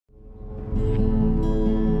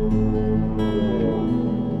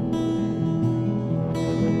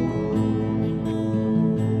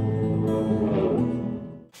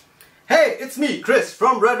it's me, Chris,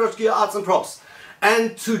 from Red Road Gear Arts and Props.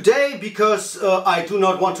 And today, because I do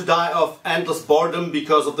not want to die of endless boredom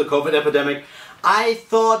because of the COVID epidemic, I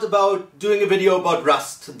thought about doing a video about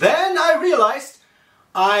Rust. Then I realized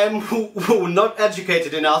I'm not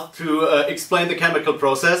educated enough to explain the chemical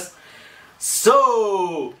process.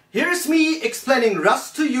 So, here's me explaining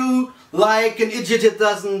Rust to you like an idiot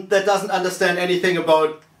that doesn't understand anything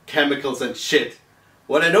about chemicals and shit.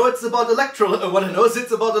 What I know it's about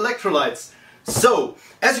electrolytes. So,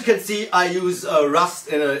 as you can see, I use Rust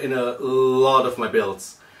in a lot of my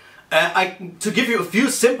builds. To give you a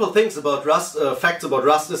few simple things about Rust, facts about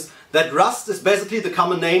Rust is that Rust is basically the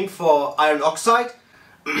common name for iron oxide.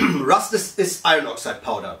 Rust is iron oxide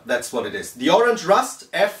powder, that's what it is. The orange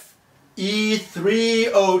Rust,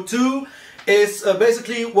 Fe3O2, is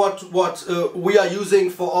basically what we are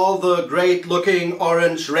using for all the great looking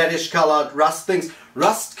orange reddish colored rust things.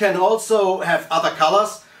 Rust can also have other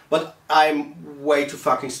colors, but I'm way too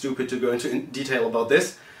fucking stupid to go into detail about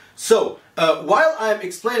this. So, while I'm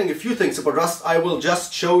explaining a few things about Rust, I will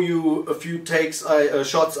just show you a few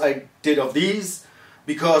shots I did of these,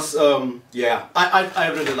 because, yeah,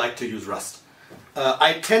 I really like to use Rust.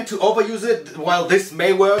 I tend to overuse it. While this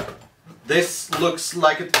may work, this looks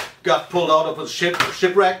like it got pulled out of a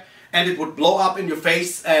shipwreck, and it would blow up in your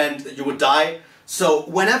face and you would die. So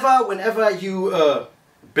whenever you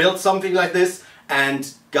build something like this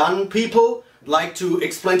and gun people like to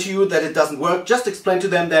explain to you that it doesn't work, just explain to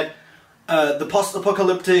them that the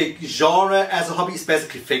post-apocalyptic genre as a hobby is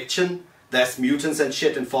basically fiction. There's mutants and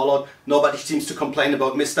shit in Fallout. Nobody seems to complain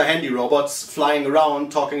about Mr. Handy robots flying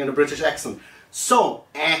around talking in a British accent. So,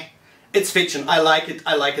 it's fiction. I like it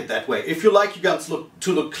that way. If you like your guns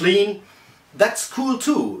to look clean, that's cool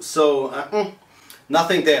too. So,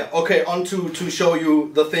 nothing there. Okay, on to show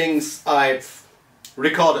you the things I've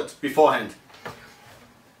recorded beforehand.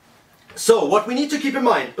 So, what we need to keep in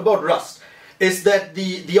mind about Rust is that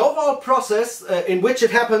the overall process in which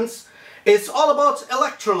it happens is all about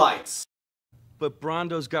electrolytes. But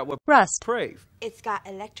Brondo's got what Rust crave. It's got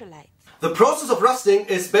electrolytes. The process of rusting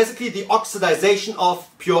is basically the oxidization of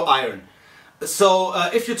pure iron. So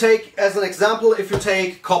if you take, as an example, if you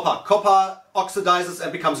take copper oxidizes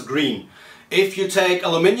and becomes green. If you take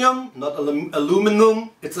aluminium, not aluminum,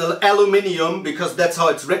 it's aluminium because that's how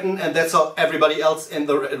it's written and that's how everybody else in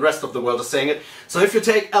the rest of the world is saying it. So if you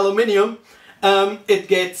take aluminium, it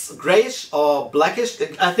gets grayish or blackish.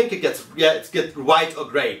 I think it gets white or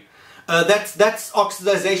grey. That's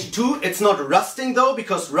oxidization too. It's not rusting though,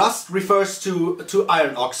 because rust refers to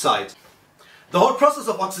iron oxide. The whole process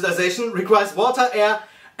of oxidization requires water, air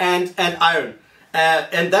and iron.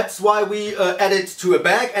 And that's why we add it to a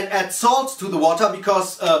bag and add salt to the water,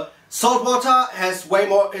 because salt water has way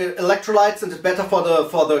more electrolytes and it's better for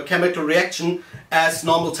the chemical reaction as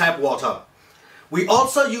normal tap water. We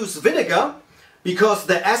also use vinegar because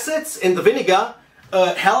the acids in the vinegar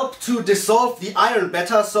help to dissolve the iron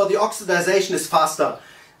better, so the oxidization is faster.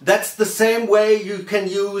 That's the same way you can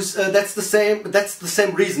use. That's the same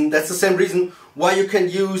reason why you can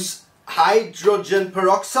use hydrogen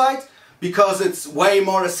peroxide, because it's way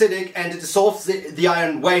more acidic and it dissolves the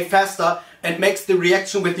iron way faster and makes the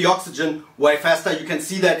reaction with the oxygen way faster. You can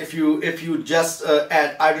see that if you just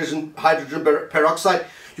add hydrogen peroxide,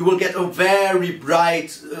 you will get a very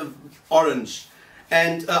bright orange.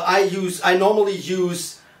 And I normally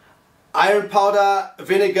use iron powder,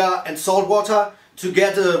 vinegar and salt water to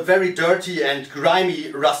get a very dirty and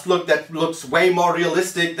grimy rust look that looks way more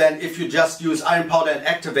realistic than if you just use iron powder and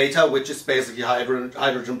activator, which is basically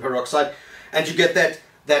hydrogen peroxide, and you get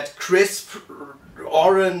that crisp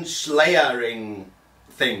orange layering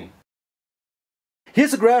thing.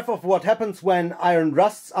 Here's a graph of what happens when iron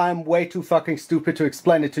rusts. I'm way too fucking stupid to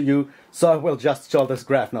explain it to you, so I will just show this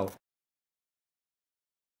graph now.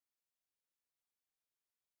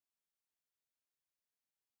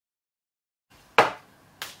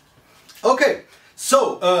 Okay,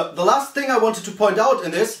 so the last thing I wanted to point out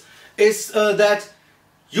in this is that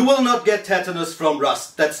you will not get tetanus from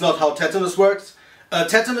rust. That's not how tetanus works.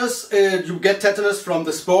 You get tetanus from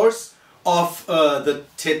the spores of the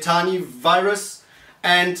tetani virus,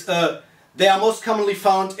 and they are most commonly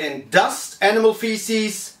found in dust, animal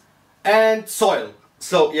feces and soil.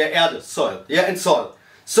 So, yeah, Erde, soil, yeah, and soil.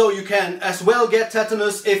 So you can as well get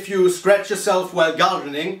tetanus if you scratch yourself while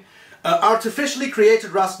gardening. Artificially created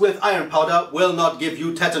rust with iron powder will not give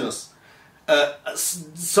you tetanus.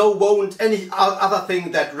 So won't any other thing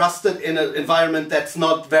that rusted in an environment that's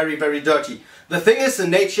not very, very dirty. The thing is, in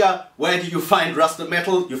nature, where do you find rusted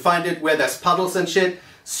metal? You find it where there's puddles and shit.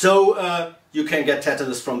 So you can get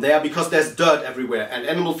tetanus from there because there's dirt everywhere and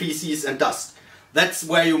animal feces and dust. That's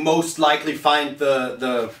where you most likely find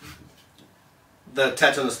the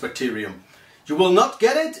tetanus bacterium. You will not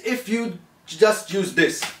get it if you just use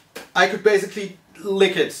this. I could basically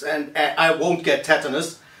lick it and I won't get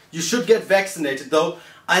tetanus. You should get vaccinated though.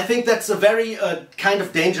 I think that's a very kind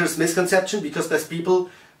of dangerous misconception, because there's people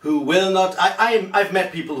who will not... I've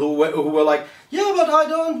met people who were like, yeah, but I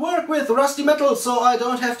don't work with rusty metal, so I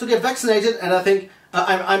don't have to get vaccinated. And I think,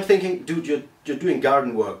 I'm thinking, dude, you're doing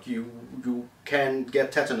garden work. You can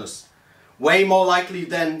get tetanus. Way more likely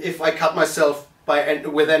than if I cut myself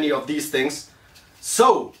with any of these things.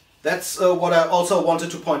 So, that's what I also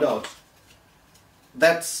wanted to point out.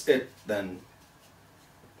 That's it then.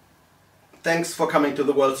 Thanks for coming to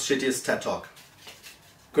the world's shittiest TED Talk.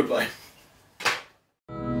 Goodbye.